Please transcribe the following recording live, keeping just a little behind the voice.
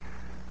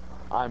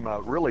I'm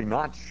really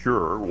not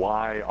sure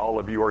why all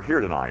of you are here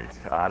tonight.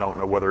 I don't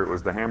know whether it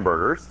was the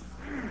hamburgers,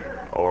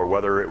 or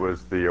whether it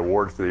was the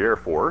awards to the Air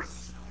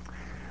Force,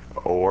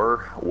 or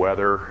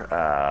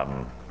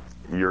whether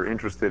you're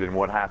interested in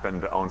what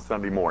happened on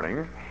Sunday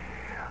morning,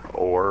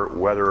 or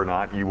whether or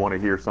not you want to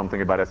hear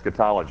something about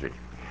eschatology.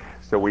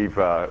 So we've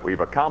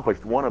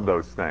accomplished one of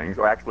those things,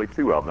 or actually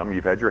two of them.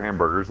 You've had your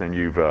hamburgers, and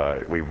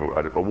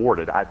we've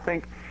awarded. I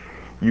think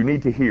you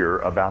need to hear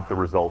about the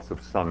results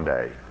of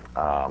Sunday.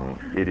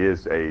 It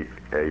is a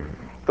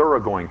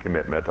thoroughgoing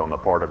commitment on the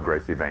part of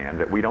Gracie Van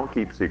that we don't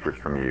keep secrets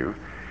from you.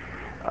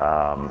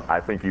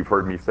 I think you've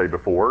heard me say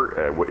before,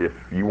 if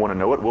you want to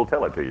know it, we'll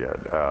tell it to you.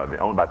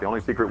 The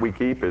only secret we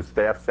keep is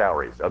staff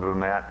salaries. Other than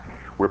that,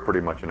 we're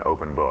pretty much an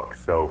open book.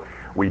 So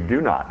we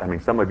do not,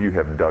 some of you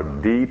have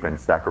dug deep and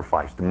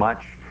sacrificed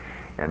much,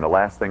 and the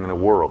last thing in the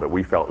world that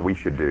we felt we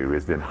should do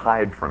is then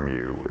hide from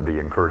you the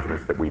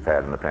encouragements that we've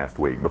had in the past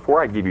week.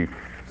 Before I give you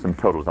some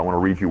totals, I want to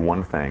read you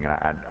one thing.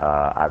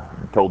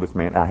 I've told this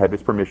man, I have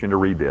his permission to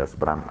read this,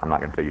 but I'm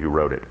not going to tell you who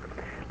wrote it.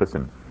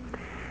 Listen,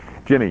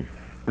 Jimmy,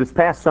 this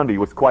past Sunday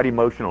was quite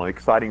emotional and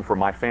exciting for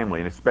my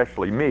family, and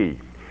especially me.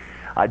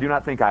 I do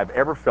not think I've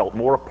ever felt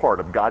more a part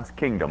of God's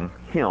kingdom,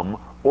 Him,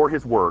 or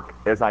His work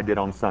as I did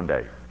on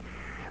Sunday.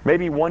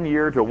 Maybe a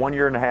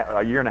year and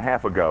a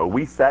half ago,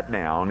 we sat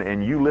down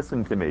and you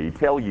listened to me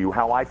tell you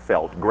how I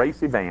felt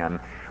Gracie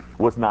Van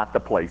was not the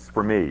place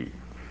for me.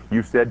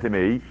 You said to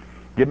me,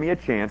 give me a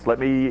chance, let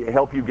me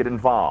help you get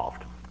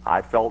involved.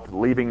 I felt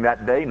leaving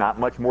that day not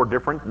much more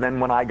different than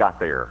when I got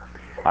there.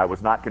 I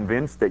was not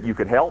convinced that you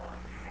could help.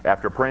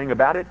 After praying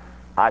about it,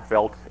 I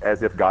felt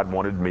as if God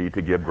wanted me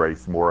to give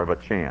Grace more of a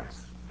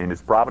chance. In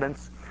His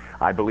providence,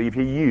 I believe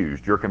He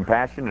used your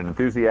compassion and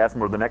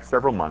enthusiasm over the next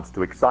several months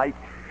to excite,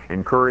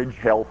 encourage,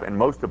 help, and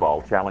most of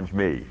all, challenge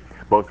me,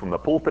 both from the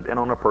pulpit and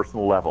on a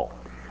personal level.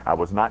 I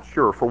was not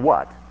sure for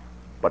what,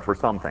 but for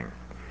something.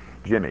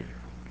 Jimmy,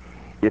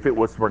 if it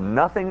was for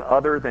nothing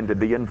other than to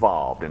be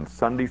involved in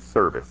Sunday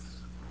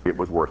service, it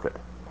was worth it.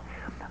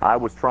 I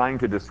was trying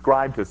to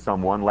describe to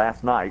someone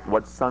last night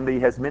what Sunday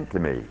has meant to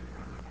me,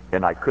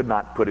 and I could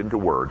not put into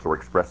words or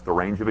express the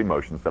range of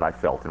emotions that I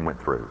felt and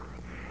went through.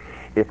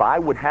 If I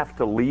would have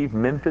to leave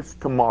Memphis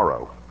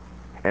tomorrow,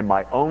 and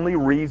my only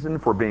reason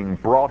for being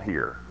brought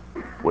here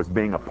was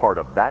being a part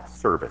of that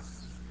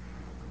service,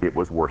 it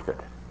was worth it.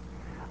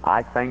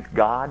 I thanked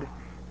God,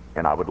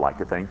 and I would like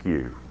to thank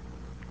you.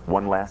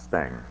 One last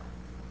thing.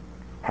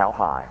 How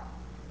high?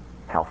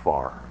 How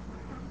far?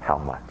 How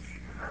much?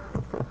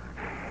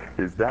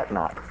 Is that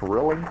not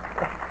thrilling?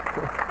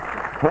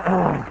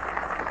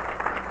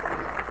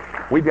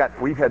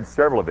 We've had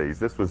several of these.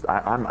 This was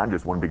I'm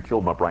just one big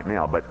chill bump right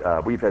now,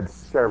 but we've had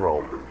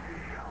several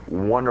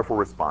wonderful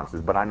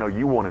responses. But I know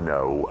you want to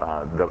know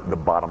the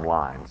bottom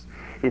lines.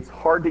 It's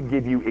hard to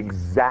give you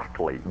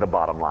exactly the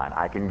bottom line.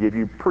 I can give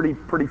you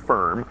pretty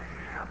firm,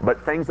 but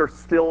things are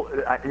still.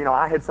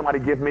 I had somebody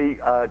give me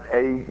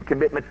a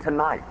commitment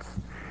tonight.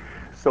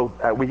 So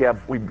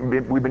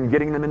we've been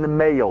getting them in the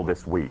mail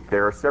this week.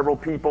 There are several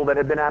people that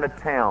have been out of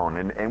town,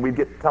 and we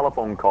get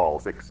telephone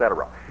calls,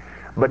 etc.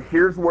 But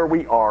here's where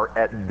we are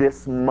at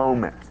this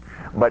moment.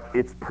 But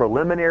it's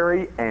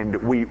preliminary,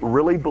 and we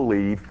really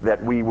believe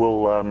that we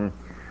will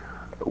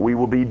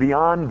be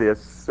beyond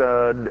this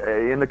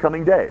in the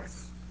coming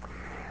days.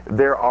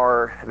 There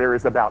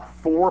is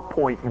about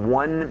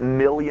 $4.1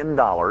 million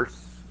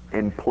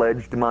in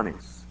pledged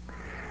monies.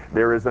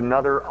 There is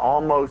another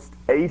almost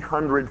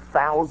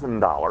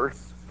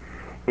 $800,000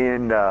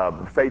 in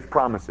faith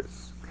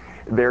promises.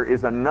 There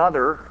is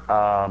another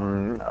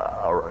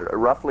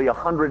roughly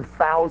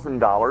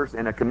 $100,000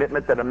 in a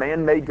commitment that a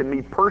man made to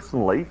me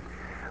personally,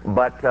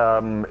 but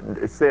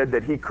said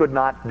that he could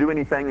not do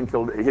anything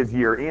until his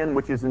year end,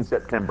 which is in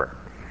September.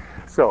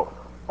 So,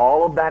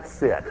 all of that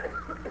said,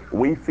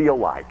 we feel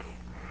like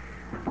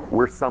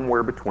we're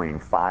somewhere between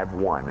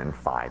 5.1 and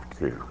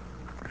 5.2,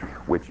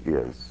 which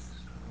is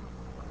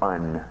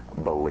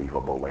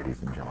unbelievable,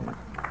 ladies and gentlemen.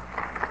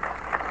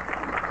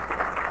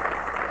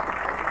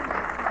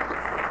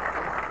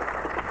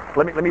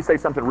 Let me say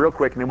something real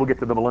quick, and then we'll get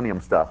to the millennium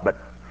stuff. But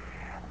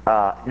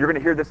you're going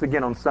to hear this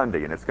again on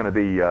Sunday, and it's going to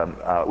be,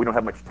 we don't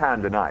have much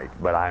time tonight,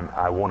 but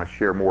I want to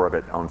share more of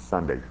it on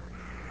Sunday.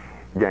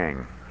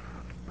 Gang,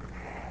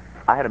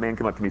 I had a man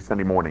come up to me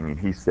Sunday morning, and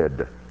he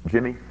said,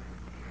 Jimmy,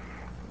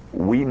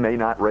 we may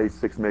not raise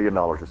 $6 million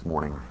this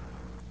morning,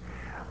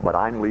 but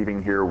I'm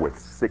leaving here with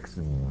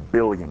 $6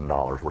 billion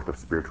worth of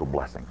spiritual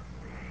blessing.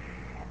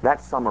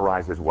 That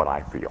summarizes what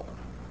I feel.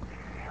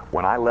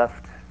 When I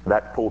left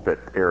that pulpit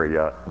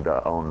area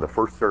on the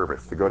first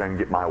service to go down and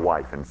get my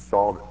wife and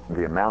saw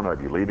the amount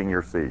of you leaving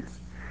your seats,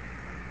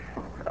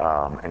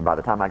 and by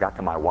the time I got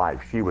to my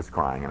wife, she was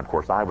crying, and of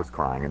course I was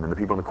crying, and then the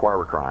people in the choir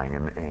were crying,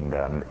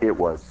 and it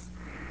was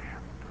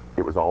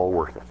all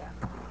worth it.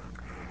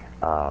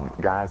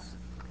 Guys,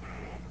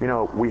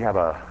 we have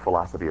a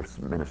philosophy of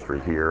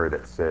ministry here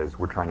that says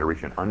we're trying to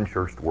reach an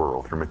unchurched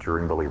world through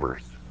maturing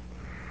believers.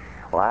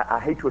 Well, I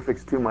hate to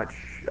affix too much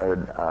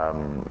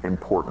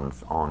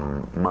importance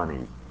on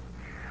money,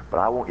 But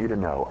I want you to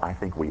know, I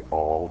think we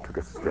all took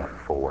a step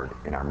forward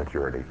in our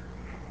maturity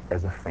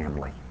as a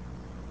family.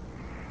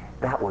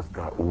 That was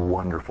the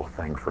wonderful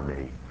thing for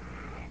me,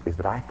 is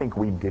that I think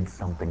we did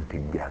something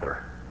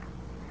together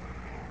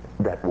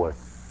that was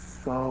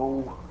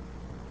so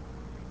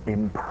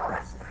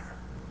impressive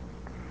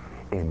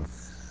in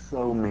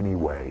so many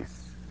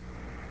ways.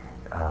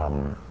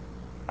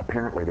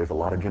 Apparently there's a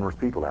lot of generous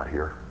people out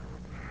here.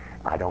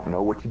 I don't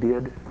know what you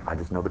did, I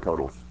just know the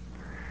totals.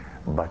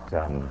 But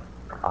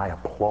I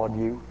applaud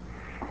you.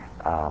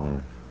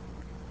 I'm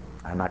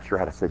not sure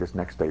how to say this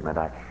next statement.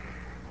 I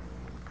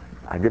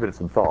give it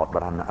some thought,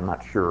 but I'm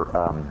not sure.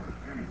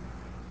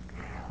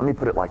 Let me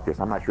put it like this.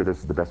 I'm not sure this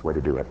is the best way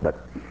to do it,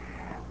 but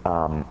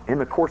in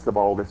the course of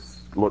all this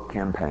Look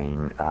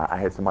campaign, I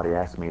had somebody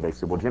ask me, they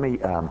said, well,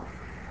 Jimmy,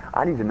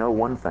 I need to know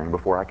one thing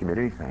before I commit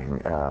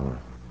anything.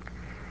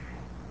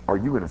 Are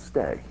you going to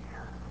stay?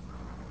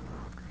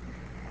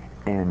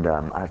 And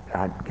I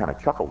kind of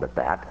chuckled at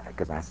that,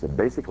 because I said,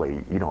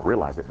 basically, you don't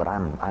realize it, but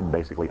I'm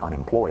basically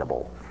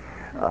unemployable.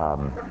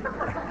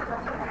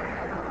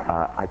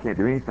 I can't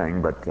do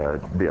anything but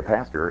be a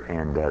pastor,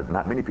 and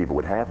not many people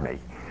would have me.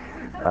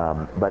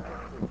 But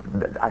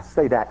I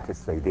say that to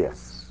say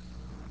this.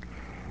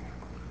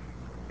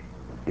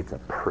 It's a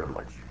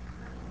privilege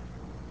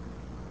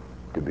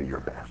to be your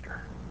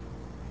pastor.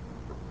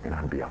 And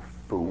I'd be a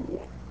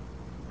fool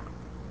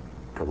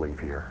to leave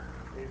here.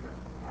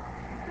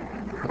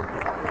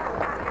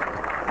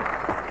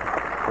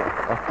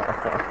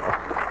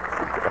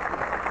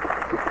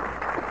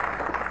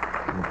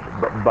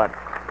 But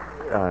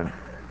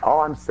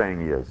all I'm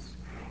saying is,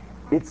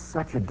 it's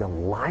such a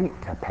delight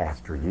to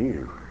pastor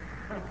you,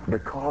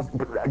 because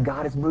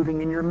God is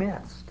moving in your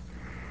midst.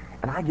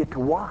 And I get to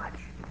watch.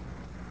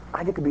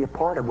 I get to be a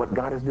part of what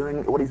God is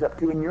doing, what He's up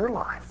to in your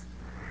lives.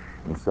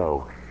 And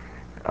so,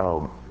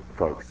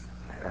 folks,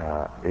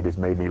 it has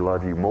made me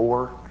love you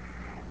more.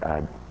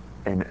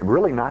 And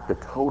really not the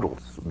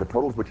totals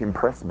which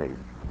impressed me.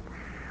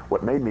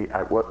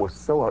 What was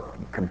so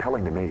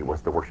compelling to me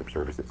was the worship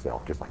service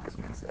itself, just like this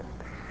man said.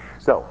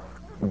 So,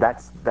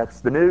 that's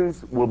the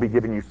news. We'll be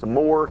giving you some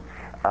more.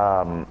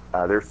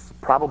 There's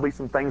probably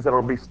some things that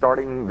will be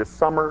starting this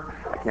summer.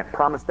 I can't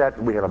promise that.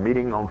 We have a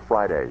meeting on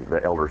Friday,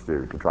 the elders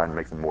do, to try and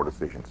make some more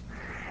decisions.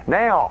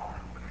 Now,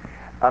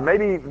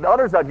 maybe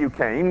others of you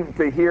came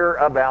to hear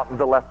about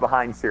the Left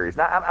Behind series.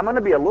 Now, I'm going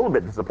to be a little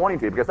bit disappointing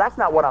to you, because that's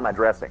not what I'm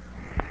addressing.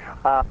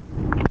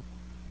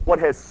 What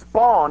has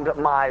spawned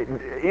my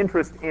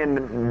interest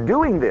in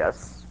doing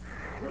this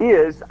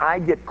is I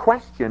get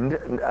questioned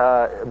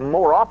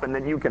more often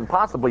than you can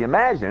possibly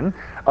imagine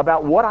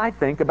about what I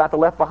think about the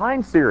Left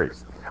Behind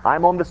series.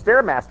 I'm on the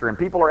Stairmaster, and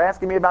people are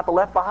asking me about the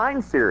Left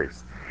Behind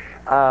series.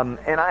 And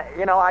I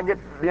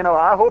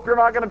hope you're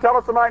not going to tell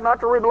us tonight not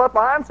to read the Left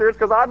Behind series,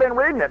 because I've been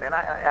reading it, and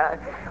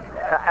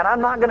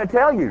I'm not going to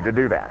tell you to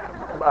do that.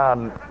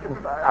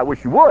 I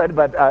wish you would,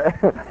 but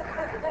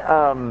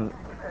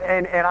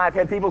and I've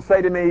had people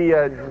say to me,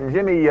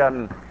 Jimmy,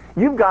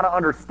 you've got to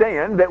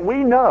understand that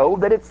we know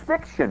that it's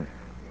fiction.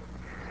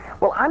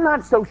 Well, I'm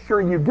not so sure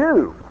you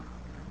do,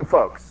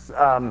 folks.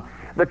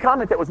 The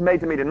comment that was made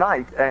to me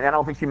tonight, and I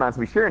don't think she minds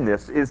me sharing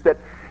this, is that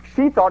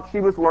she thought she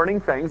was learning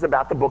things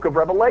about the book of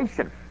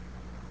Revelation.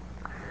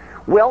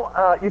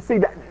 Well, you see,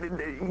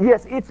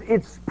 yes,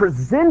 it's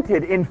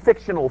presented in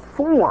fictional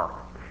form.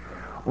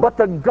 But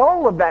the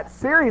goal of that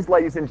series,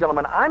 ladies and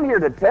gentlemen, I'm here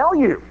to tell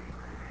you,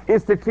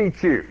 is to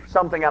teach you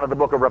something out of the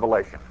book of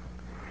Revelation.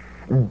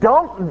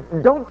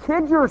 Don't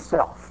kid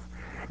yourself.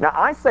 Now,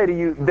 I say to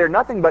you, they're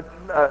nothing but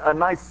a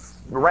nice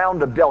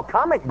round of Dell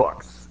comic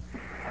books.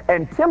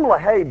 And Tim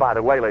LaHaye, by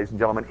the way, ladies and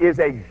gentlemen, is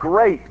a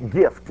great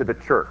gift to the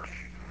church.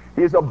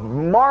 He is a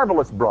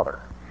marvelous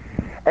brother.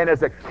 And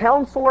as a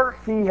counselor,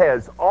 he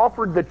has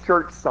offered the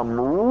church some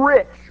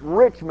rich,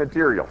 rich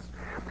materials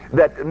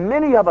that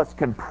many of us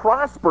can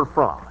prosper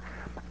from.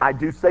 I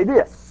do say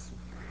this.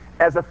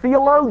 As a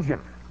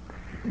theologian,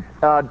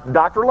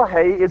 Dr.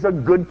 LaHaye is a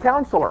good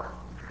counselor.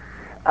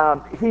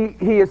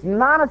 He is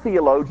not a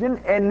theologian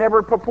and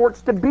never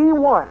purports to be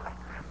one.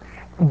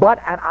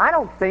 And I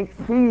don't think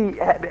he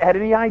had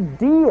any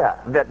idea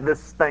that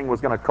this thing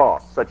was going to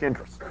cost such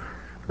interest.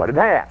 But it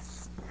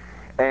has.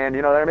 And,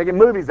 they're making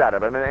movies out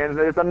of it, and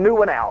there's a new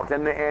one out,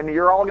 and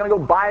you're all going to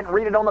go buy it and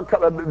read it on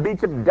the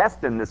beach of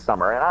Destin this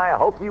summer, and I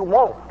hope you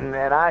won't. And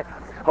I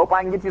hope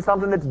I can get you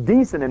something that's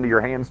decent into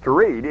your hands to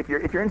read if you're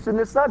interested in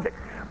this subject.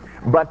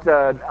 But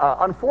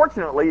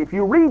unfortunately, if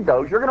you read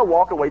those, you're going to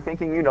walk away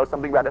thinking you know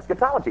something about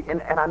eschatology.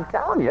 And I'm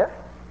telling you,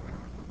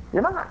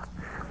 you're not.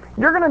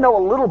 You're going to know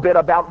a little bit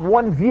about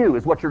one view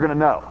is what you're going to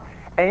know.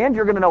 And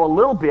you're going to know a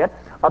little bit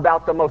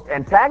about the most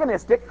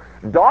antagonistic,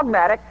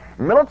 dogmatic,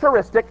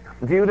 militaristic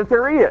view that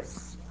there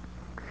is.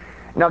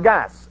 Now,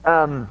 guys,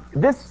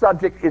 this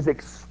subject is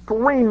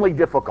extremely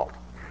difficult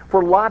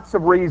for lots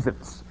of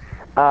reasons.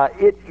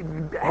 It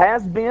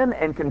has been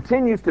and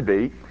continues to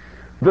be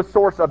the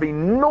source of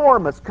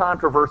enormous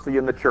controversy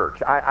in the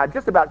church. I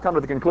just about come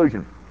to the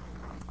conclusion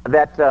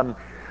that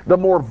the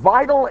more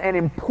vital and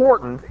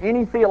important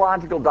any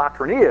theological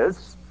doctrine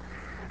is,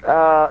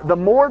 the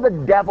more the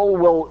devil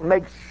will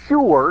make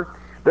sure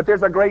that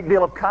there's a great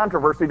deal of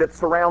controversy that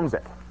surrounds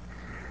it.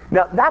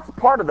 Now, that's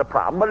part of the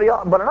problem,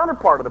 but another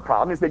part of the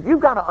problem is that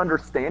you've got to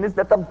understand is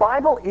that the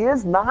Bible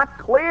is not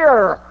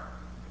clear.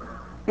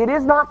 It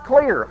is not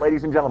clear,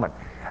 ladies and gentlemen.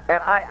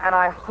 And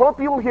I hope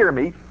you'll hear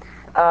me.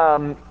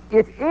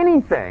 If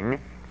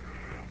anything,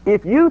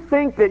 if you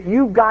think that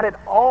you've got it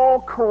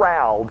all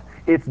corralled,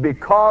 it's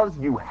because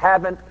you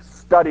haven't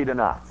studied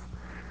enough.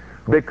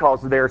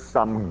 Because there's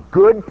some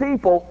good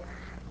people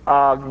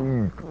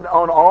on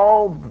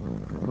all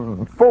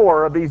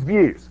four of these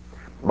views.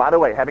 By the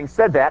way, having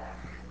said that,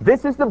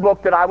 this is the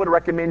book that I would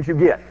recommend you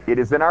get. It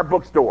is in our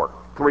bookstore,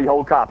 3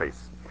 whole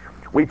copies.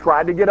 We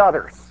tried to get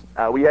others.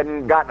 We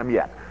hadn't gotten them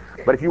yet.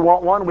 But if you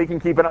want one, we can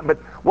keep it up. But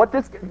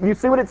you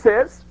see what it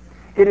says?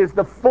 It is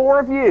the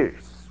 4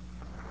 views.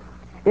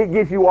 It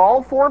gives you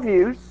all 4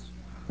 views,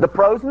 the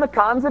pros and the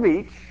cons of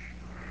each.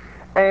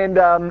 And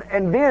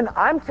then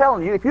I'm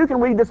telling you, if you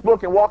can read this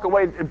book and walk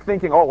away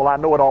thinking, oh, well, I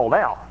know it all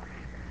now.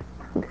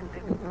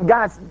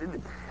 Guys,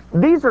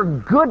 these are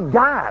good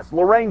guys.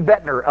 Lorraine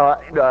Bettner,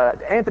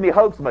 Anthony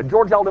Hoaxma,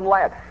 George Eldon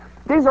Ladd.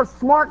 These are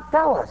smart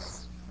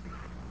fellas.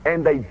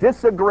 And they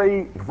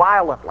disagree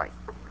violently.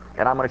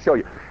 And I'm going to show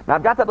you. Now,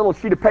 I've got that little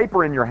sheet of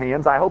paper in your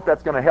hands. I hope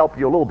that's going to help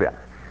you a little bit.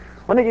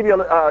 Let me give you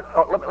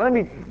let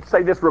me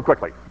say this real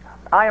quickly.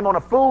 I am on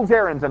a fool's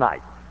errand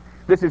tonight.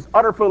 This is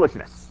utter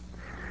foolishness.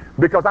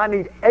 Because I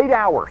need 8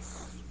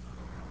 hours.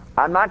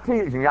 I'm not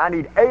teasing you. I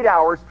need 8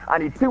 hours. I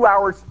need 2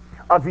 hours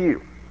of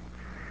you.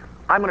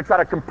 I'm going to try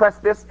to compress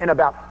this in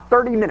about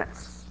 30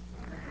 minutes.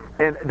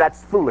 And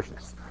that's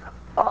foolishness.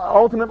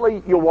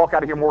 Ultimately, you'll walk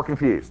out of here more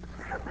confused.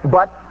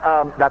 But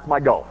that's my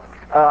goal.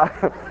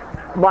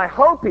 My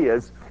hope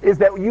is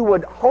that you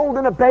would hold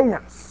in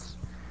abeyance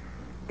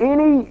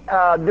any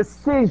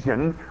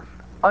decision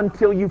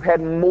until you've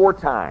had more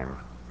time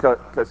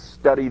to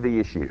study the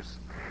issues.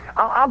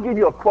 I'll give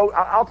you a quote.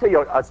 I'll tell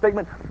you a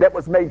statement that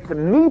was made to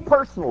me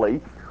personally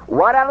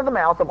right out of the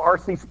mouth of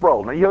R.C.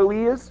 Sproul. Now, you know who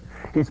he is?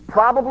 He's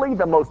probably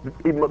the most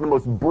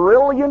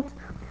brilliant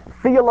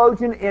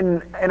theologian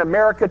in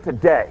America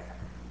today.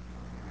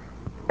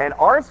 And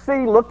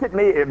R.C. looked at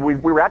me, and we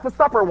were at the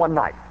supper one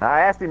night.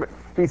 I asked him,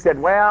 he said,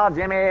 well,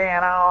 Jimmy,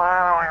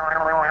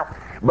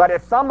 but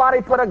if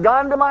somebody put a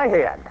gun to my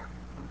head,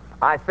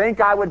 I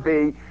think I would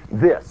be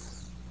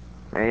this.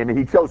 And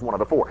he chose one of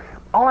the 4.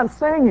 All I'm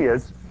saying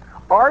is,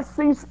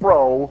 R.C.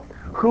 Sproul,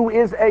 who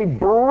is a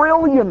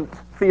brilliant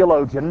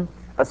theologian,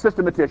 a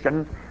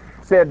systematician,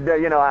 said,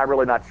 I'm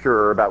really not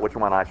sure about which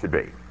one I should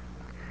be.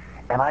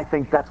 And I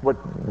think that's what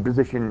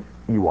position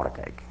you ought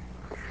to take.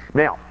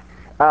 Now,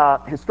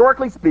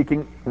 historically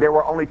speaking, there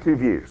were only 2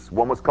 views.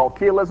 One was called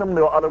Kielism,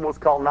 the other was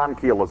called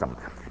non-Kielism.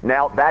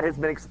 Now, that has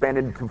been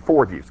expanded to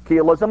 4 views.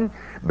 Kielism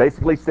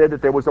basically said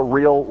that there was a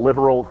real,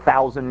 literal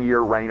 1,000-year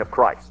reign of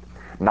Christ.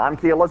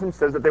 Non-Kielism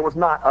says that there was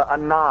not a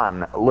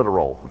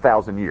non-literal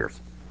 1,000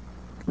 years.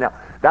 Now,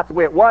 that's the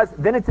way it was.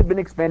 Then it's been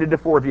expanded to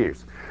 4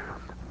 views.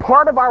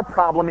 Part of our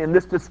problem in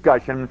this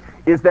discussion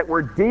is that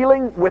we're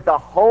dealing with a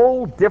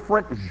whole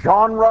different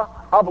genre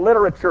of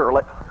literature.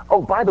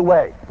 Oh, by the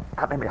way,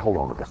 let me hold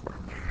on to this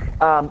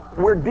one.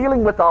 We're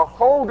dealing with a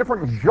whole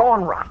different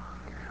genre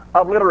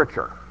of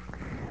literature.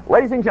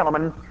 Ladies and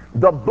gentlemen,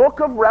 the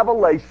book of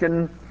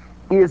Revelation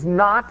is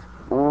not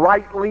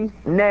rightly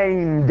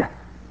named.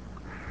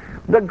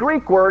 The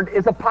Greek word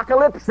is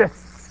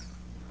apocalypsis.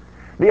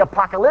 The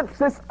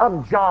apocalypsis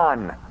of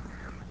John.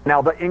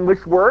 Now, the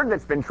English word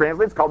that's been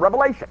translated is called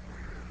Revelation.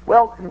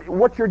 Well,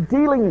 what you're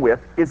dealing with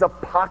is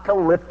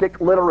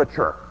apocalyptic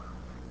literature.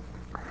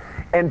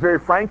 And very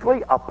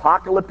frankly,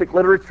 apocalyptic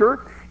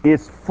literature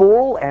is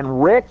full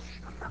and rich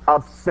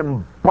of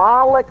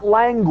symbolic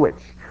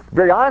language.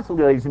 Very honestly,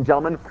 ladies and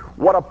gentlemen,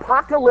 what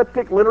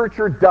apocalyptic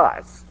literature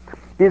does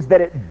is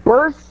that it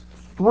bursts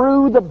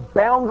through the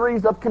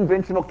boundaries of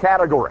conventional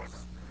categories.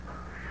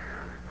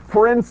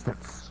 For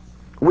instance,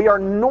 we are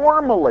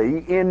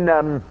normally in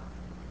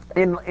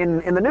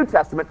the New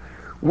Testament,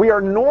 we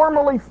are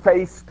normally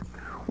faced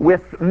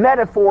with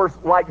metaphors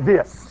like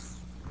this: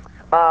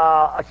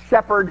 a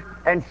shepherd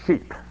and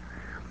sheep,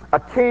 a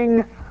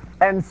king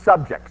and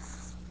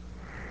subjects.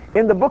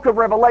 In the book of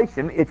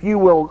Revelation, if you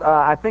will,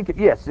 I think,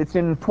 it's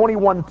in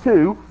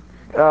 21:2,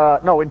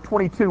 in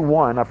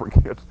 22:1, I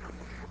forget.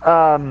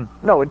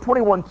 In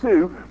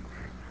 21:2,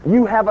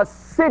 you have a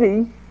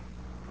city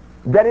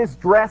that is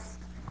dressed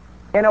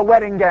in a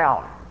wedding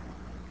gown.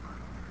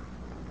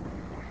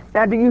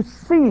 Now, do you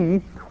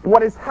see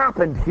what has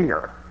happened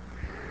here?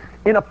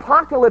 In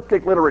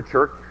apocalyptic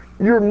literature,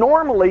 you're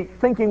normally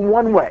thinking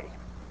one way.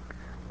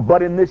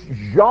 But in this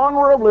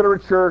genre of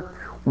literature,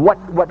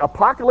 what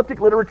apocalyptic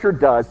literature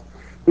does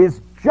is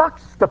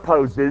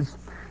juxtaposes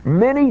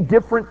many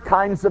different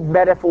kinds of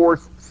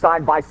metaphors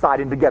side by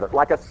side and together,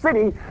 like a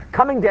city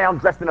coming down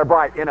dressed in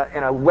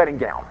a wedding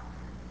gown.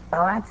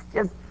 Now, that's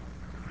just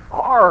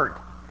hard.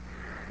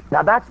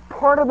 Now, that's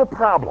part of the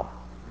problem.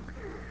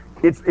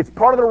 It's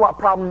part of the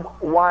problem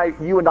why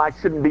you and I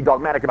shouldn't be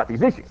dogmatic about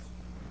these issues.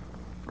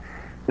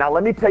 Now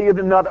let me tell you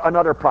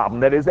another problem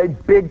that is a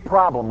big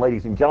problem,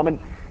 ladies and gentlemen.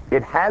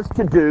 It has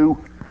to do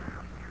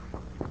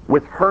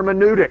with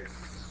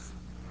hermeneutics.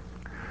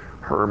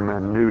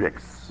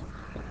 Hermeneutics.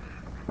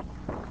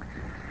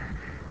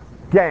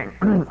 Gang,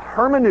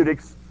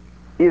 hermeneutics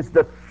is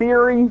the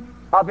theory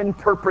of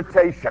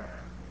interpretation.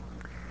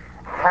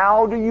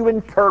 How do you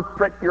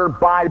interpret your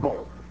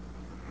Bible?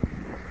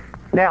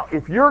 Now,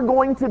 if you're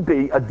going to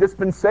be a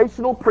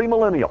dispensational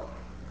premillennial,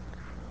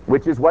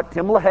 which is what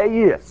Tim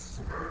LaHaye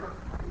is,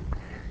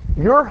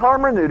 your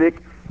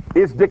hermeneutic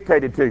is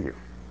dictated to you.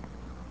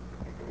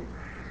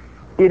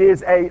 It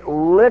is a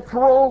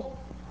literal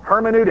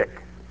hermeneutic.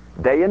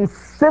 They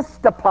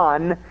insist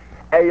upon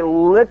a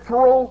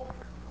literal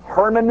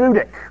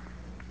hermeneutic.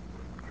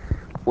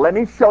 Let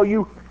me show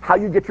you how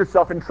you get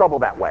yourself in trouble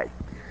that way.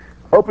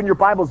 Open your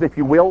Bibles, if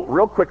you will,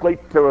 real quickly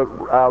to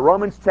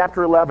Romans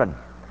chapter 11.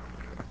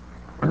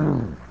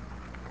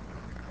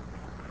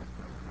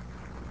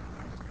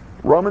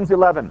 Romans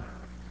 11.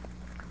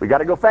 We got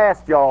to go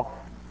fast, y'all.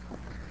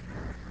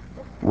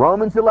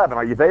 Romans 11.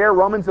 Are you there?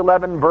 Romans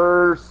 11,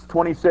 verse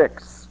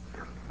 26.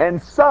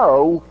 And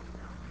so,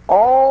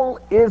 all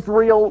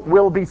Israel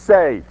will be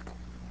saved.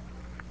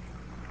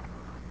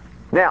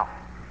 Now,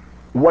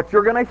 what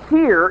you're going to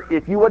hear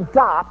if you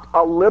adopt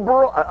a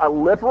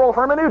literal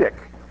hermeneutic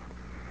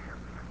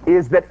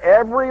is that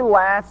every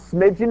last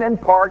smidgen and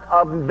part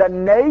of the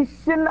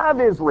nation of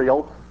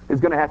Israel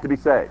is going to have to be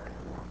saved.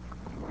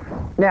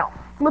 Now,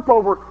 flip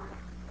over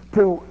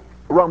to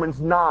Romans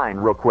 9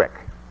 real quick.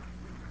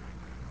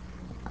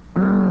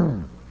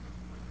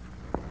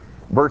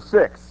 Verse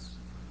 6.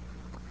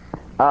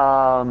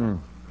 But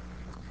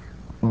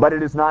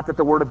it is not that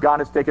the word of God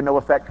has taken no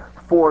effect,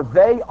 for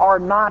they are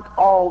not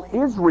all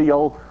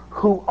Israel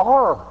who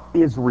are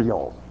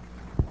Israel.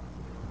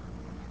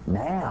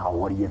 Now,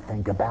 what do you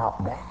think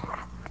about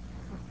that?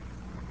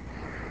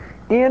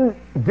 In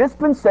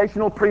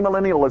dispensational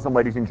premillennialism,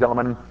 ladies and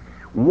gentlemen,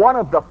 one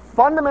of the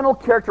fundamental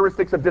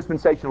characteristics of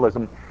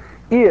dispensationalism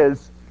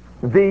is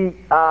the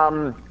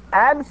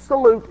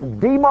absolute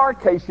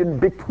demarcation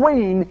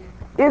between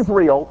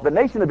Israel, the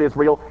nation of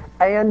Israel,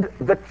 and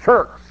the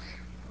church.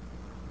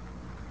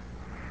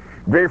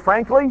 Very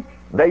frankly,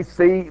 they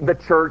see the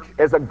church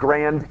as a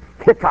grand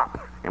hiccup,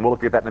 and we'll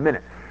look at that in a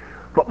minute.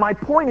 But my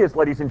point is,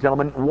 ladies and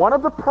gentlemen, one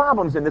of the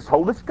problems in this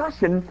whole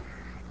discussion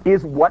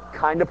is what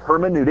kind of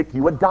hermeneutic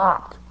you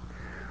adopt.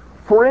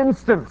 For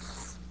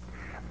instance,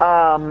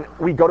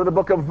 we go to the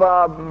book of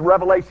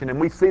Revelation, and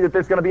we see that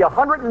there's going to be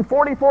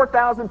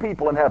 144,000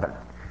 people in heaven.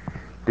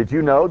 Did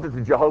you know that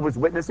the Jehovah's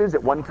Witnesses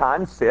at one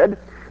time said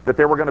that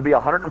there were going to be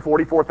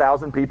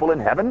 144,000 people in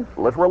heaven?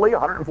 Literally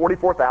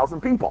 144,000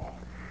 people.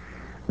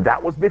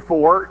 That was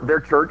before their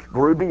church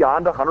grew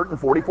beyond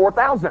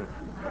 144,000.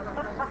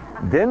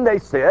 Then they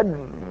said,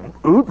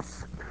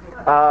 oops,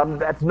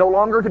 that's no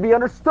longer to be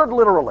understood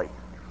literally.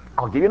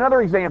 I'll give you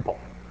another example.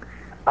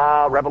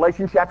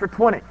 Revelation chapter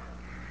 20.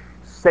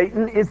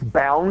 Satan is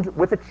bound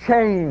with a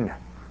chain.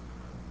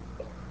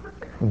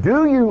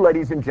 Do you,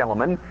 ladies and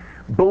gentlemen,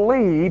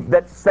 believe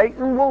that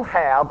Satan will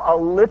have a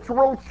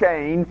literal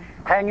chain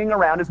hanging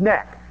around his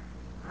neck?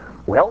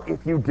 Well,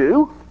 if you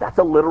do, that's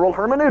a literal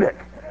hermeneutic.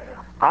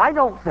 I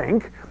don't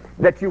think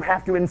that you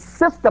have to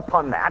insist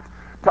upon that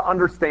to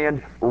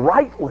understand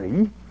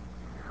rightly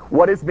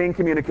what is being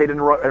communicated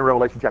in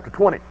Revelation chapter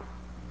 20.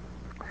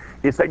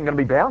 Is Satan going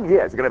to be bound?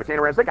 Yeah. Is he going to have a chain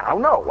around his neck? I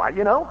don't know. Why,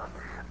 you know?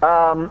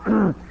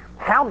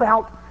 How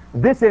about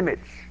this image?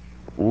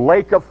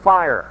 Lake of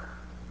fire.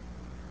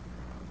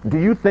 Do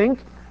you think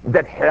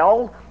that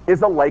hell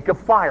is a lake of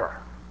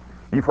fire?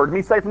 You've heard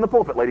me say from the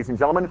pulpit, ladies and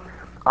gentlemen,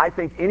 I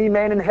think any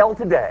man in hell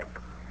today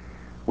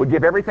would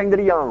give everything that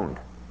he owned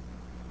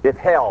if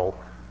hell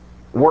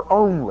were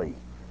only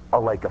a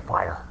lake of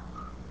fire.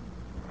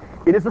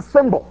 It is a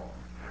symbol,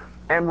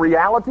 and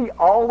reality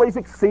always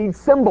exceeds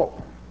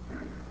symbol.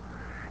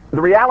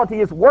 The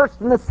reality is worse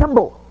than the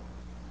symbol.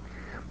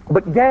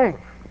 But gang,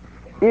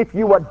 if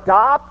you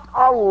adopt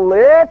a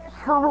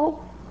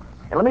literal,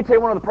 and let me tell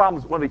you one of the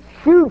problems, one of the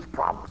huge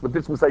problems with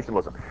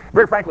dispensationalism.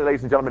 Very frankly,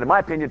 ladies and gentlemen, in my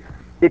opinion,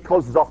 it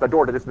closes off the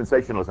door to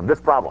dispensationalism.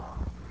 This problem.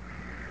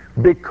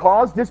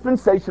 Because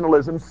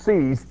dispensationalism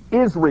sees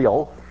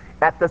Israel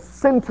at the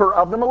center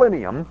of the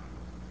millennium,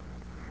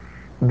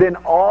 then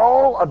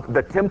all of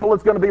the temple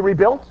is going to be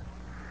rebuilt.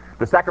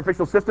 The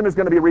sacrificial system is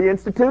going to be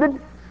reinstituted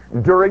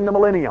during the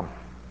millennium.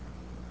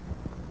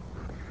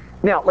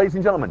 Now, ladies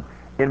and gentlemen,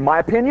 in my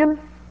opinion,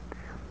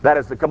 that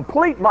is a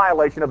complete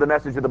violation of the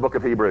message of the book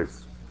of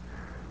Hebrews,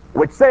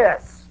 which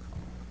says,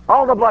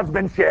 all the blood's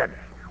been shed.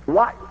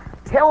 Why?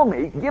 Tell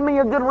me, give me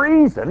a good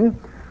reason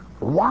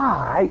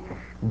why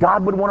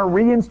God would want to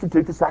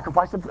reinstitute the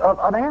sacrifice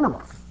of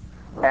animals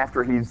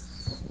after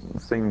he's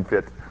seen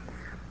fit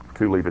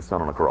to leave his son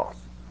on the cross.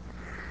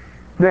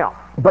 Now,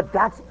 but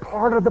that's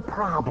part of the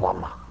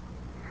problem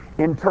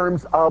in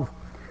terms of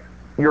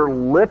your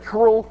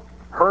literal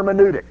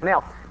hermeneutic.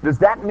 Now, does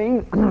that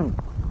mean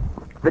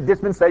that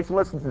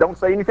dispensationalists don't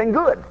say anything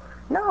good?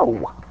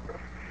 No.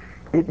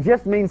 It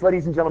just means,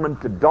 ladies and gentlemen,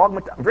 to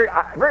dogmatize.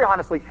 Very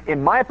honestly,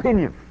 in my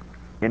opinion,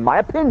 in my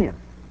opinion,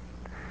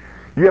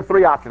 you have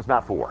three options,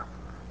 not four.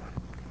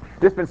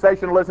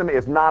 Dispensationalism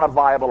is not a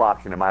viable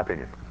option, in my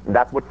opinion.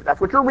 That's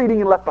what you're reading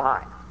in Left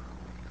Behind.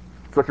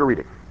 That's what you're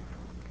reading.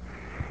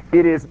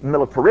 It is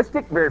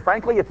militaristic, very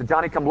frankly. It's a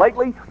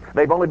Johnny-come-lately.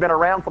 They've only been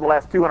around for the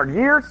last 200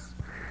 years.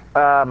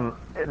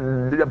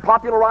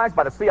 Popularized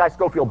by the C.I.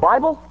 Scofield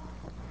Bible.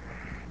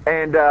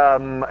 And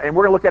we're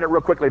going to look at it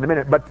real quickly in a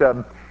minute. But,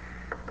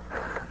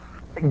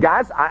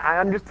 guys,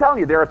 I'm just telling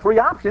you, there are three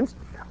options.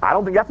 I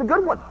don't think that's a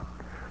good one.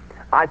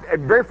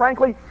 Very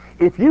frankly,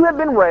 if you have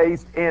been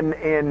raised in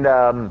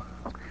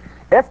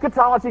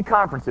eschatology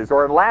conferences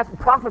or in last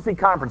prophecy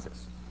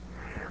conferences,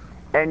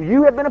 and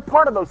you have been a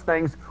part of those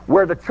things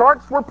where the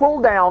charts were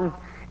pulled down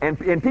and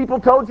people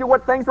told you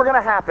what things were going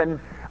to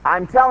happen,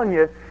 I'm telling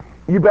you,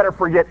 you better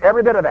forget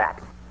every bit of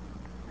that,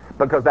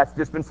 because that's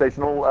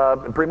dispensational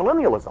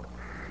premillennialism.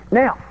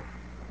 Now,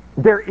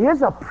 there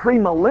is a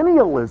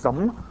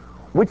premillennialism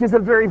which is a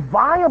very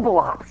viable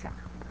option.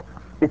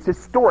 It's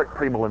historic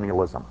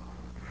premillennialism.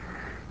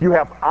 You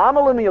have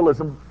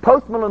amillennialism,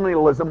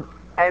 postmillennialism,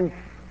 and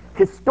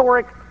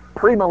historic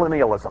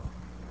premillennialism.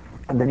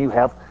 And then you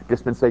have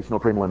dispensational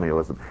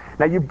premillennialism.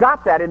 Now, you've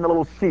got that in the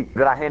little sheet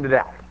that I handed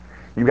out.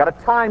 You've got a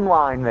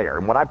timeline there.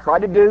 And what I've tried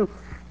to do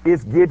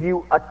is give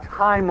you a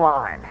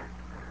timeline.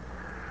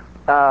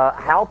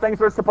 How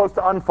things are supposed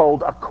to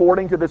unfold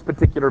according to this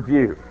particular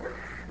view.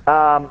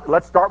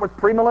 Let's start with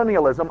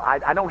premillennialism.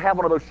 I don't have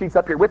one of those sheets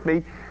up here with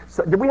me.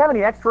 So, do we have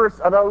any extras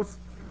of those?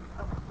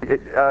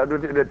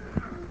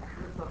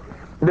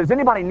 Does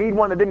anybody need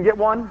one that didn't get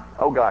one?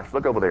 Oh gosh,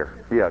 look over there.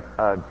 Yeah.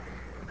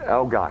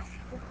 Oh gosh.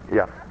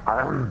 Yeah.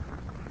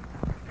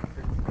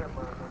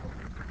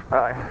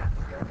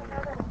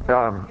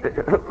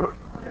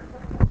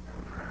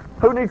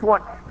 Who needs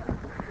one?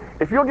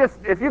 If you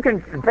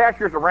can pass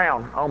yours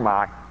around. Oh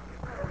my.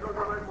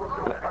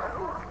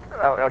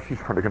 Oh, she's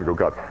probably going to go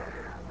gut.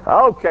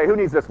 Okay, who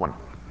needs this one?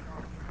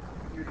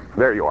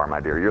 There you are,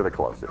 my dear. You're the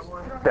closest.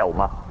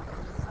 Thelma.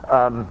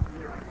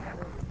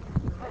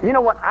 You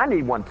know what? I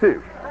need one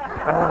too.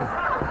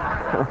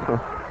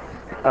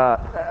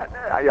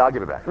 Yeah, I'll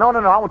give it back. No,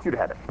 I want you to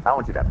have it. I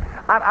want you to have it.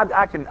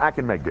 I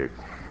can make do.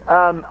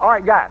 All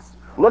right, guys.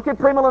 Look at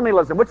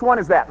premillennialism. Which one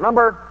is that?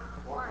 Number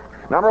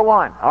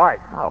one. All right.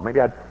 Oh,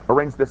 maybe I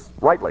arranged this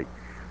rightly.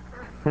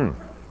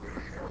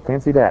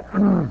 Fancy that.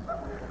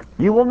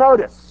 You will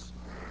notice,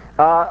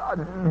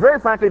 very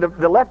frankly,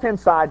 the left-hand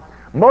side,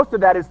 most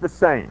of that is the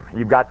same.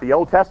 You've got the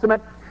Old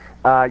Testament.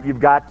 You've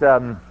got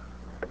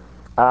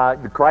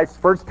Christ's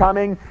first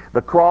coming,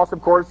 the cross,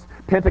 of course,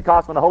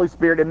 Pentecost and the Holy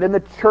Spirit, and then the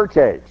church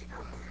age.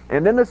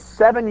 And then the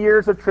 7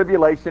 years of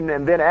tribulation,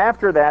 and then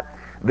after that,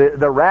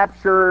 the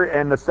rapture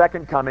and the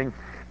second coming.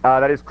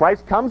 That is,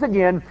 Christ comes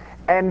again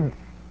and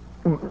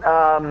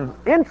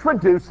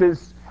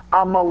introduces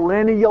a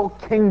millennial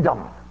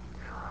kingdom.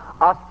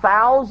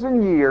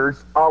 1,000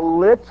 years, a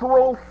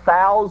literal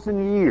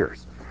 1,000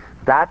 years.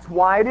 That's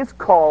why it is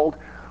called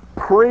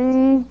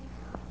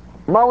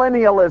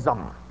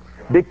premillennialism,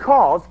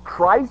 because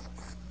Christ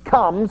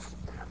comes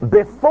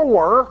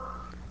before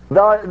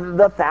the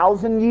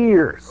 1,000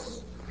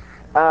 years.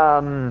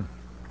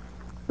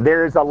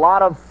 There's a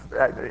lot of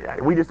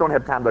we just don't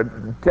have time to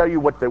tell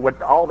you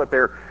all that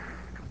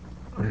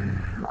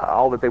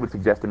they would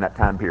suggest in that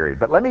time period.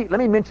 But let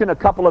me mention a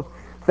couple of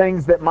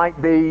things that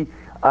might be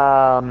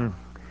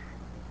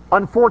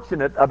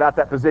unfortunate about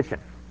that position.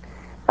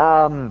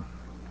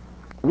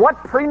 What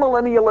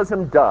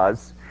premillennialism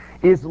does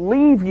is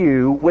leave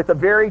you with a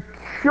very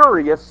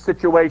curious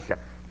situation.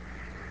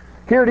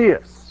 Here it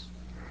is.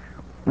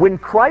 When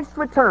Christ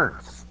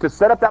returns to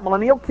set up that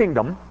millennial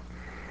kingdom,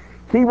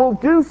 he will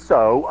do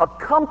so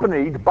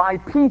accompanied by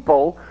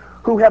people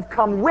who have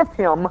come with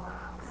him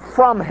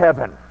from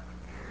heaven,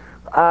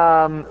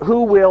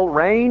 who will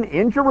reign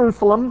in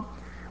Jerusalem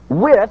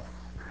with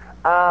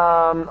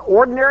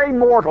ordinary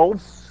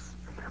mortals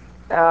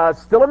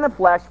still in the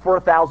flesh for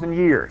 1,000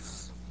 years.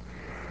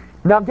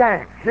 Now,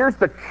 gang, here's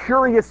the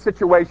curious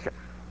situation.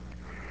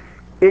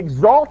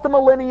 Exalt the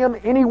millennium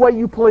any way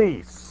you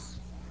please.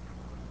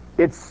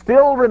 It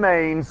still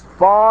remains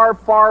far,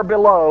 far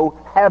below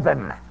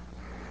heaven.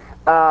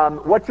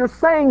 What you're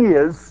saying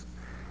is,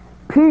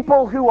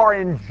 people who are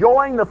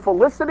enjoying the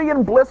felicity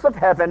and bliss of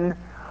heaven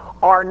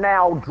are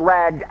now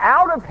dragged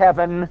out of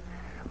heaven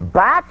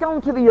back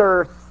onto the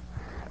earth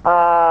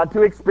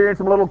to experience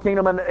a little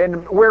kingdom,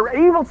 and where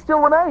evil still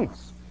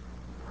remains.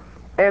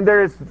 And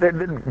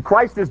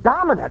Christ is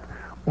dominant,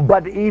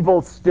 but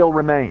evil still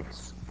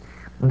remains.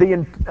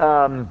 During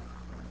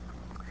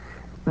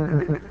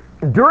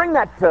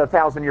that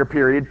 1,000-year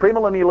period,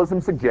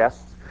 premillennialism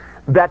suggests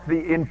that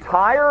the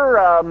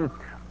entire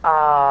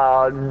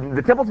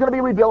the temple's going to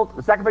be rebuilt,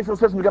 the sacrificial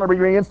system is going to be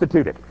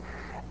reinstituted.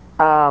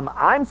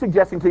 I'm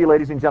suggesting to you,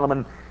 ladies and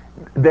gentlemen,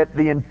 that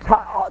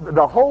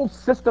the whole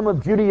system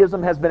of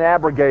Judaism has been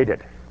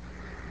abrogated.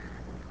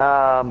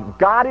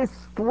 God is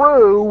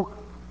through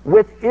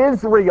with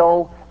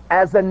Israel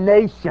as a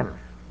nation,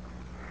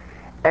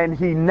 and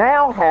he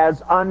now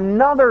has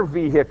another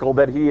vehicle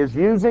that he is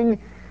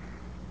using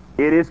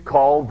It is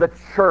called the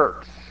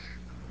church.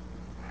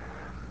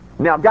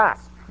 Now,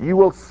 guys, you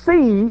will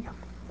see,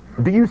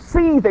 do you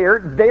see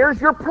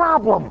there's your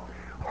problem.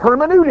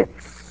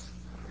 Hermeneutics.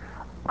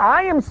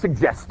 I am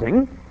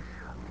suggesting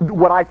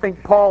what I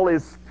think Paul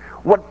is,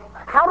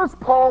 how does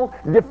Paul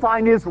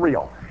define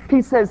Israel?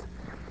 He says,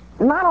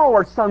 not all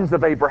are sons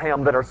of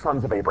Abraham that are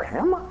sons of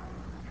Abraham.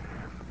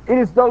 It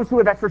is those who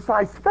have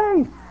exercised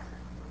faith.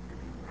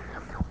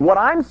 What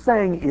I'm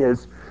saying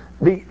is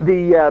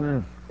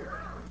the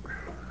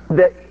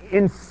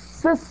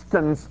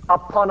insistence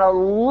upon a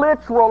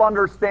literal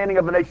understanding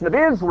of the nation of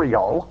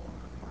Israel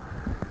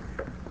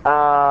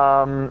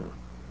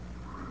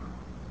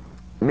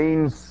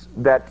means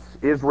that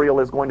Israel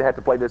is going to have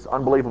to play this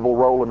unbelievable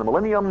role in the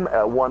millennium,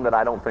 one that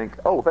I don't think,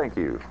 oh, thank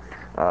you,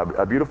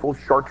 a beautiful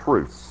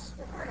chartreuse.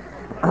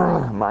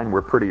 Mine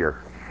were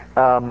prettier.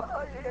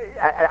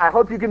 I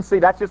hope you can see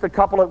that's just a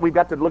couple of, we've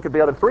got to look at the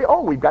other three.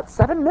 Oh, we've got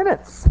 7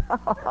 minutes.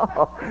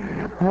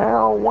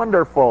 How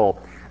wonderful.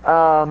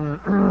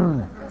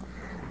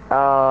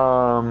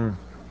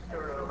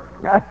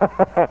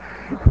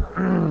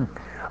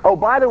 Oh,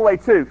 by the way,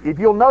 too, if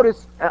you'll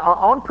notice,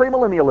 on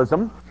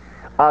premillennialism,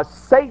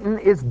 Satan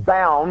is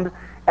bound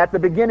at the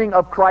beginning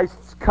of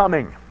Christ's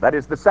coming. That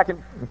is the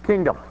second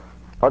kingdom,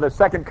 or the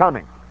second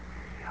coming.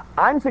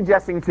 I'm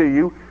suggesting to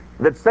you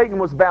that Satan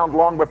was bound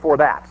long before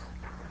that.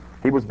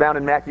 He was bound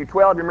in Matthew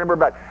 12. You remember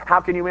about how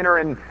can you enter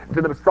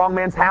into the strong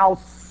man's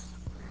house?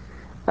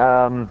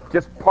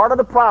 Just part of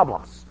the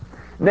problems.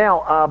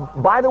 Now,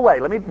 by the way,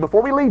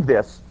 before we leave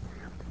this,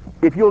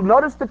 if you'll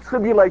notice the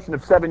tribulation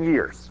of 7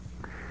 years,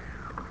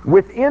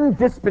 within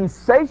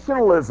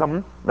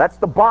dispensationalism, that's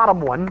the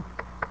bottom one,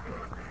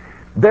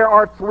 there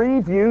are 3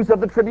 views of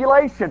the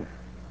tribulation.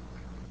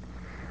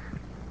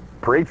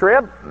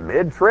 Pre-trib,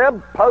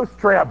 mid-trib,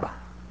 post-trib.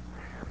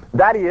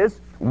 That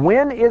is,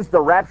 when is the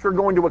rapture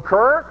going to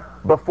occur?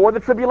 Before the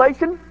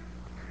tribulation?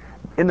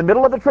 In the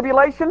middle of the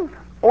tribulation?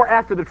 Or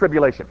after the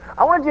tribulation?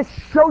 I want to just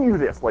show you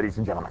this, ladies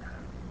and gentlemen.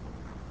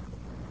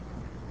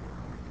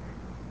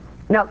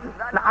 Now,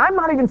 I'm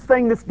not even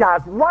saying this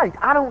guy's right.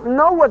 I don't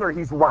know whether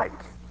he's right.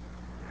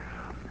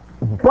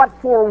 But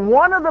for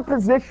one of the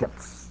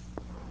positions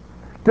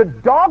to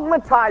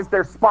dogmatize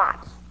their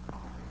spot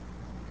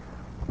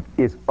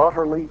is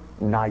utterly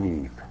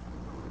naive.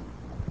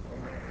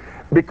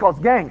 Because,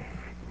 gang,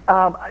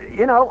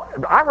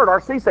 I heard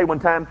R.C. say one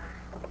time,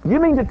 you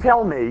mean to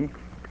tell me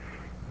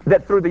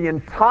that through the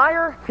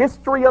entire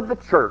history of the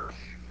church,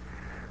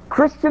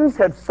 Christians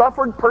have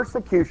suffered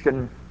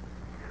persecution,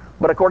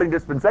 but according to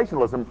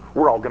dispensationalism,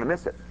 we're all going to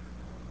miss it?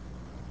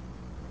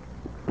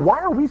 Why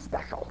are we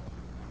special?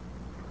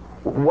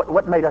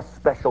 What made us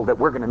special that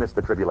we're going to miss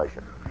the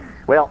tribulation?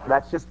 Well,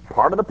 that's just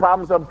part of the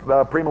problems of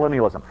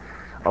premillennialism.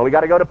 We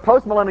got to go to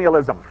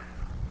postmillennialism.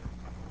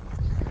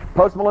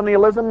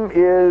 Postmillennialism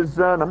is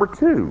number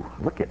 2.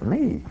 Look at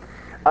me.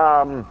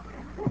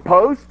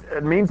 Post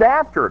means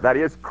after. That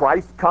is,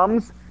 Christ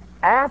comes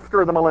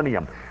after the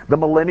millennium. The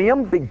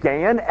millennium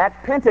began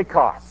at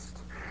Pentecost.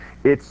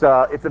 It's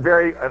a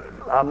very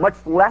much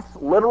less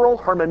literal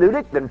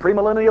hermeneutic than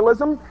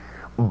premillennialism,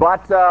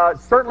 but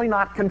certainly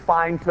not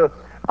confined to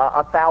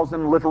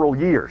 1,000 literal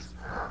years.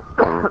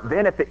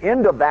 Then at the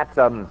end of that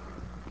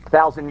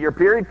 1,000-year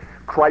period,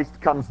 Christ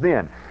comes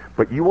then.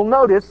 But you will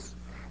notice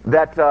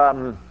that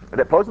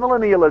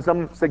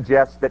postmillennialism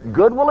suggests that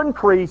good will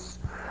increase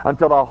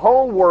until the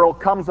whole world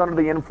comes under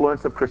the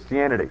influence of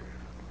Christianity.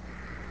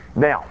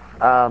 Now,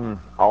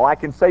 all I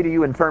can say to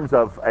you in terms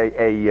of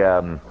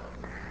a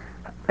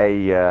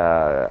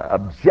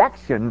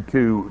objection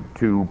to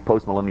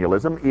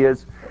postmillennialism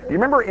is, you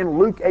remember in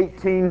Luke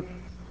 18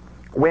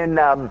 when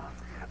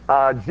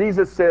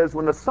Jesus says,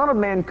 when the Son of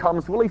Man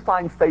comes, will he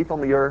find faith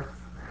on the earth?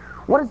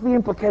 What is the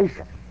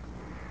implication?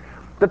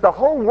 That the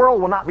whole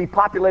world will not be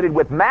populated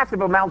with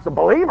massive amounts of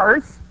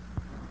believers,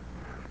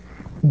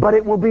 but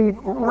it will be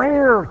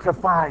rare to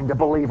find a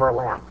believer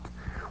left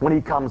when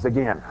he comes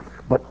again.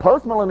 But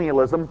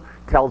postmillennialism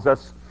tells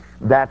us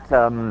that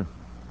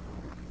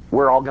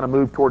we're all going to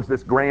move towards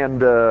this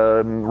grand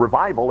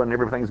revival and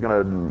everything's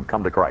going to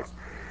come to Christ.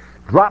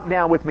 Drop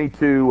down with me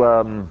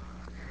to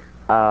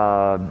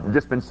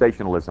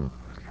dispensationalism.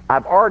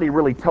 I've already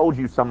really told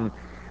you some.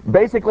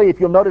 Basically, if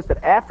you'll notice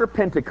that after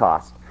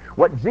Pentecost,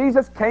 what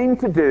Jesus came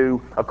to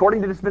do,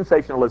 according to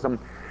dispensationalism,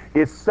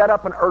 is set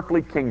up an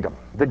earthly kingdom.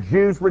 The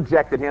Jews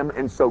rejected him,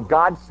 and so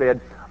God said,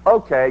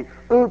 okay,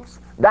 oops,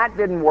 that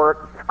didn't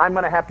work. I'm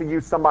going to have to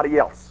use somebody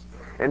else.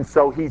 And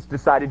so he's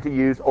decided to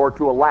use, or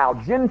to allow,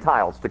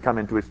 Gentiles to come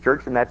into his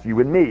church, and that's you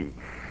and me.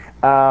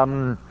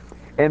 And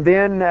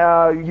then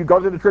you go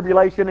through the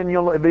tribulation, and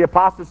the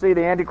apostasy,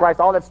 the Antichrist,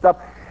 all that stuff.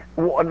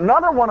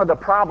 Another one of the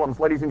problems,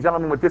 ladies and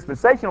gentlemen, with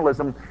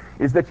dispensationalism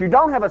is that you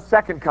don't have a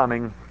second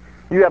coming.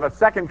 You have a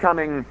second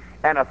coming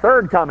and a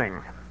third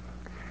coming.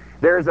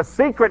 There is a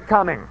secret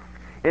coming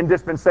in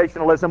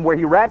dispensationalism where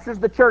he raptures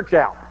the church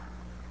out.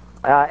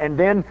 And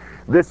then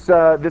this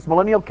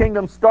millennial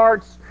kingdom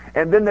starts,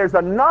 and then there's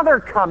another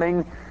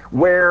coming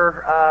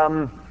where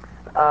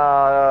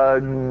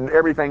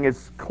everything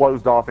is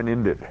closed off and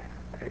ended.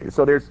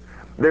 So there's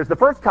the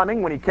first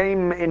coming when he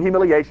came in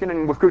humiliation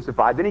and was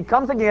crucified. Then he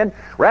comes again,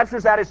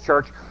 raptures out his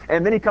church,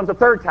 and then he comes a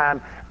third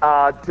time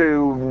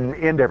to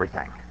end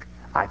everything.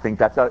 I think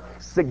that's a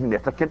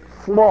significant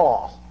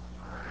flaw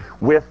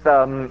with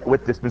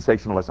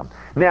dispensationalism.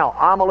 Now,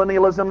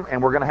 amillennialism,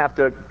 and we're going to have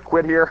to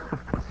quit here.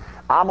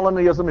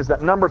 Amillennialism is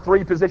that number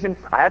 3 position.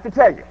 I have to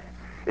tell you,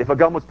 if a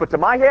gun was put to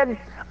my head,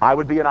 I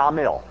would be an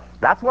amill.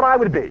 That's what I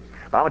would be.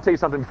 But I'm going to tell you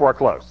something before I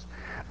close.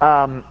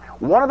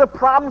 One of the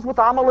problems with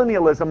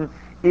amillennialism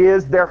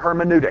is their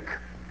hermeneutic.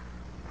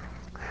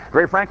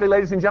 Very frankly,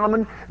 ladies and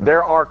gentlemen,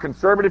 there are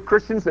conservative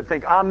Christians that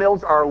think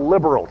amills are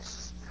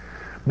liberals,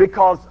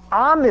 because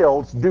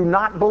amills do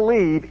not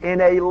believe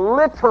in a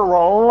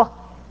literal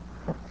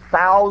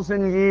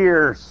 1,000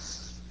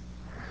 years,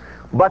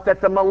 but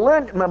that the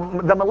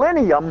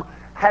millennium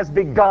has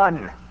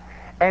begun,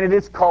 and it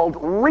is called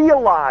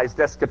realized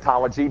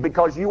eschatology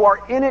because you are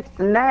in it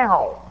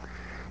now.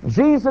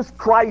 Jesus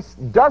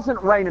Christ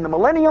doesn't reign in the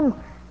millennium.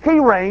 He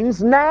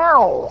reigns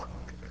now.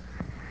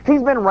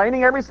 He's been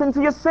reigning ever since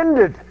he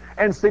ascended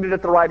and seated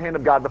at the right hand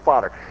of God the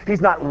Father.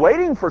 He's not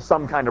waiting for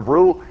some kind of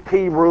rule.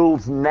 He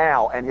rules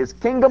now, and his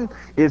kingdom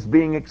is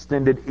being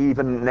extended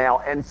even now.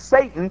 And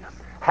Satan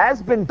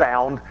has been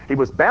bound. He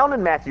was bound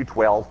in Matthew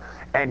 12,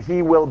 and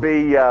he will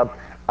be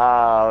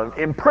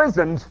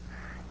imprisoned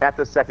at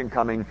the second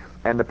coming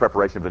and the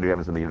preparation of the new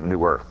heavens and the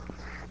new earth.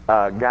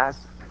 Guys,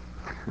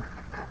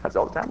 that's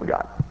all the time we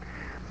got.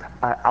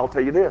 I'll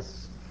tell you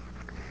this.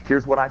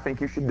 Here's what I think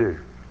you should do.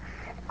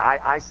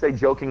 I say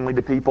jokingly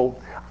to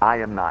people, I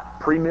am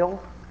not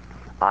pre-mill,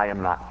 I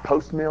am not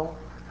post-mill,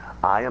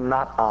 I am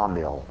not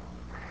a-mill.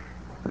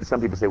 Some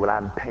people say, well,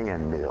 I'm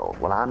pan-mill.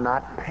 Well, I'm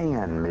not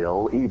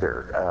pan-mill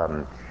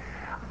either.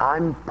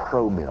 I'm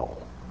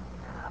pro-mill.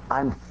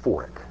 I'm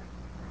for it.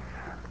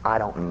 I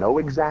don't know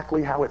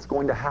exactly how it's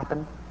going to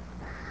happen.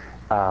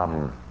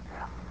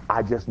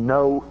 I just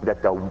know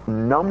that the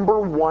number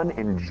 1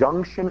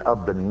 injunction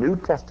of the New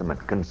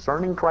Testament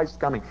concerning Christ's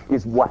coming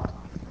is what?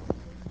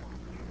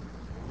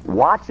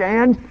 Watch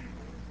and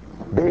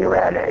be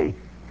ready.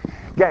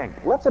 Gang,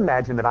 let's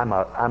imagine that I'm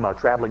a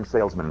traveling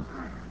salesman,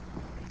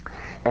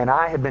 and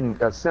I have been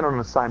sent on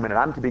an assignment, and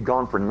I'm to be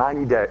gone for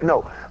 90 days.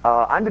 No,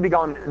 I'm to be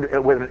gone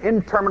with an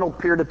interminable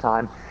period of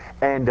time,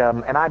 and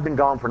I've been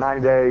gone for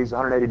 90 days,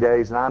 180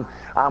 days, and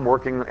I'm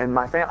working, and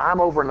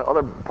I'm over in the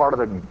other part of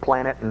the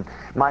planet, and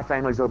my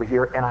family's over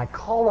here, and I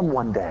call them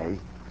one day,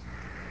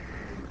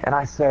 and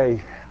I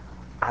say,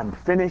 I'm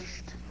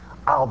finished.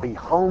 I'll be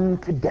home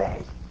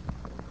today.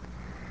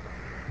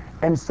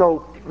 And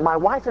so my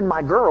wife and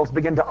my girls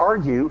begin to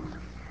argue.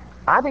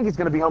 I think he's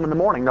going to be home in the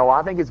morning. No,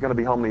 I think he's going to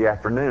be home in the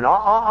afternoon.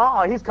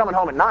 He's coming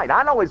home at night.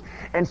 I know he's...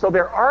 And so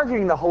they're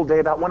arguing the whole day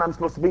about when I'm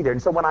supposed to be there. And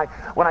so when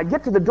I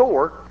get to the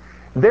door,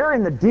 they're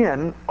in the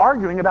den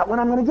arguing about when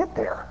I'm going to get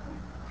there.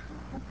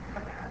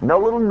 No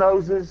little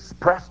noses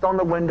pressed on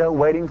the window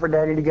waiting for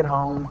Daddy to get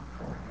home.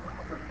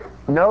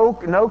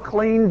 No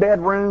clean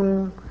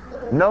bedroom.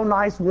 No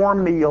nice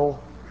warm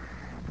meal.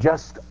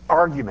 Just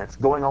arguments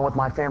going on with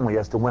my family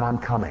as to when I'm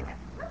coming.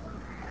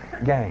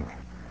 Gang,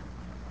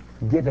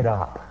 give it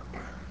up.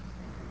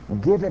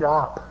 Give it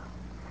up.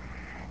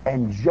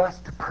 And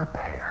just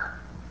prepare.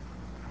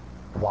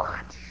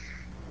 Watch.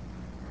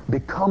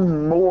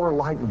 Become more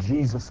like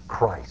Jesus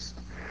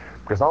Christ.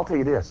 Because I'll tell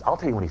you this, I'll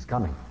tell you when he's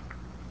coming.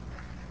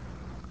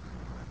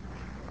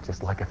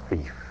 Just like a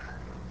thief.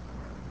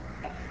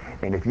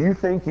 And if you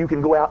think you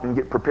can go out and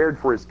get prepared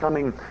for his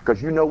coming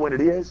because you know when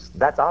it is,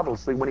 that's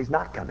obviously when he's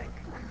not coming.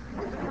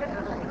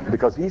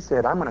 Because he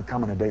said, I'm going to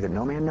come in a day that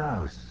no man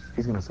knows.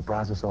 He's going to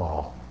surprise us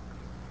all.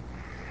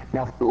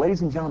 Now,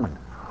 ladies and gentlemen,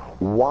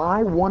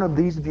 why one of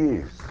these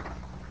views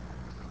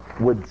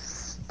would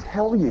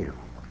tell you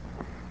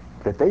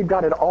that they've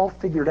got it all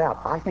figured out,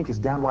 I think is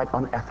downright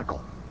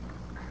unethical.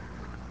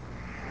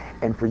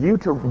 And for you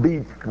to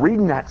be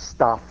reading that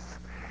stuff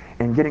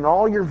and getting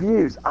all your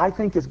views, I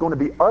think is going to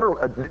be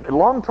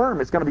long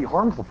term, it's going to be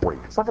harmful for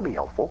you. It's not going to be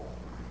helpful.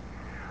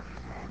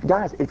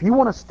 Guys, if you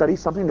want to study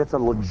something that's a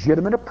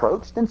legitimate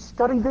approach, then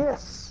study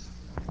this.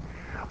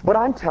 But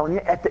I'm telling you,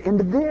 at the end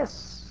of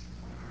this,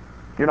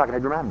 you're not going to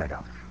have your mind made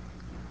up.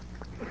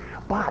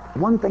 But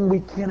one thing we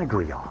can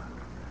agree on,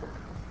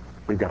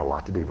 we've got a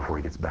lot to do before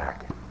he gets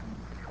back.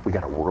 We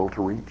got a world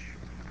to reach.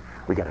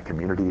 We got a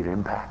community to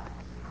impact.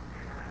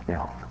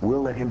 Now,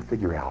 we'll let him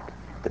figure out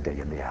the day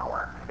and the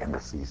hour and the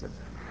season.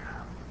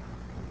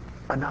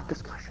 Enough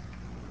discussion,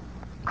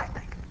 I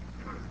think.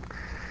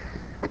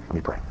 Let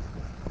me pray.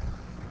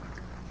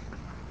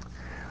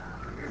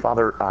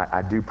 Father,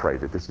 I do pray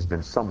that this has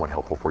been somewhat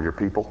helpful for your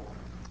people,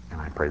 and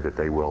I pray that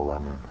they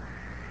will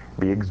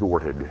be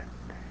exhorted,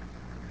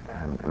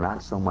 and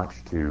not so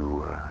much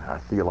to a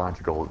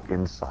theological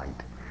insight,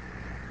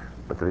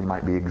 but that they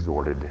might be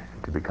exhorted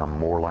to become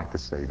more like the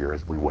Savior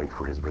as we wait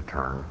for his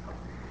return.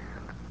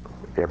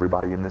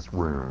 Everybody in this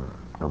room,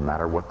 no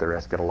matter what their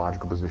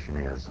eschatological position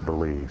is,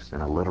 believes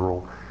in a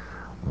literal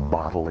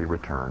bodily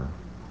return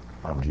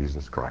of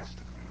Jesus Christ.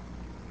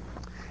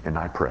 And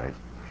I pray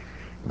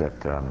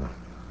that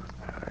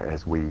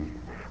as we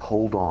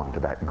hold on to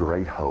that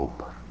great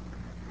hope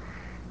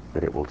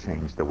that it will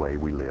change the way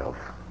we live,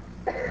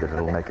 that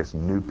it'll make us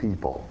new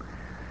people,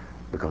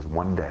 because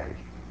one day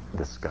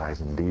the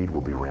skies indeed will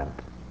be rent,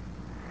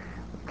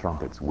 the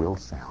trumpets will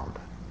sound,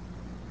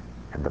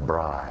 and the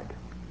bride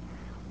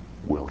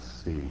will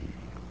see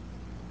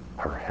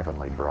her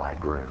heavenly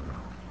bridegroom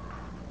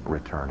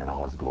return in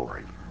all his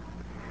glory.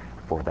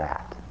 For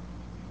that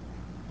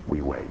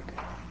we wait,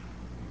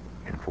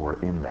 and for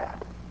in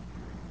that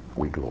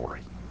we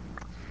glory.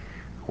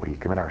 We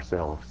commit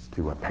ourselves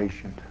to a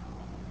patient,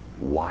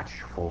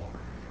 watchful,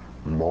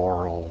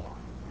 moral,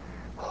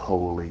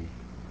 holy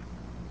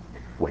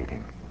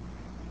waiting.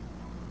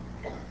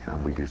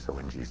 And we do so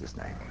in Jesus'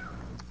 name.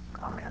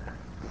 Amen.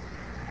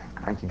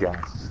 Thank you,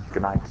 guys.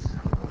 Good night.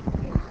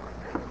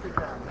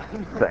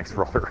 Thanks,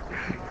 brother.